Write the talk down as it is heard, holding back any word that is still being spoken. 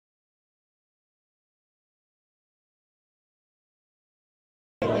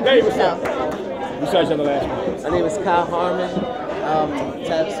Hey, what's up? Besides the last one. My name is Kyle Harmon.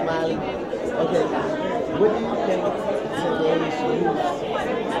 Tavis Smiley. Okay. What do you think today's youth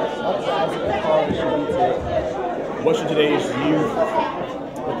uprising and calling should be today? What should today's youth,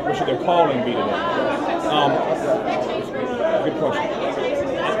 what should their calling be today? Good question.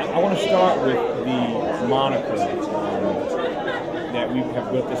 I want to start with the moniker that we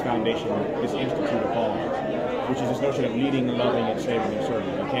have built this foundation, this institute upon, which is this notion of leading, loving, and saving and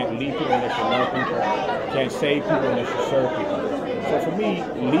serving. You can't lead people unless you love people. You can't save people unless you serve people. So for me,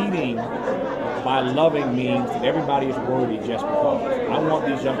 leading by loving means that everybody is worthy just because. I want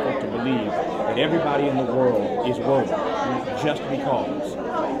these young folks to believe that everybody in the world is worthy just because.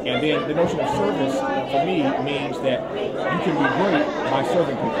 And then the notion of service, for me, means that you can be great by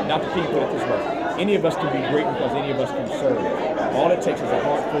serving people. Dr. King put it this way: any of us can be great because any of us can serve. All it takes is a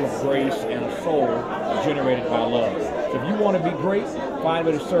heart full of grace and a soul generated by love. So if you want to be great, find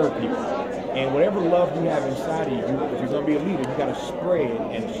a way to serve people. And whatever love you have inside of you, if you're going to be a leader, you got to spread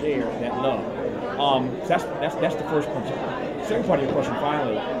and share that love. That's the first principle. Second part of your question,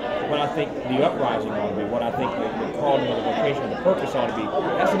 finally, what I think the uprising ought to be, what I think the calling or the vocation or the purpose ought to be,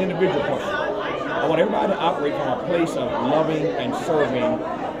 that's an individual question. I want everybody to operate from a place of loving and serving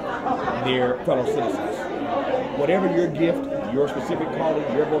their fellow citizens. Whatever your gift, your specific calling,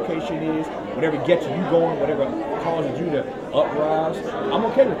 your vocation is, whatever gets you going, whatever causes you to uprise, I'm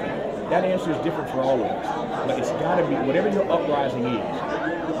okay with that. That answer is different for all of us. But it's got to be, whatever your uprising is,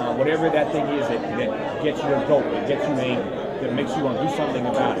 whatever that thing is that gets your goat, that gets you angry, that makes you want to do something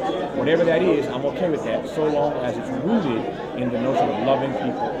about it. Whatever that is, I'm okay with that, so long as it's rooted in the notion of loving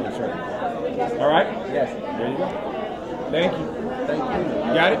people and serving. All right? Yes. There you go. Thank you. Thank you.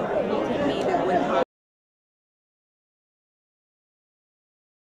 You got it?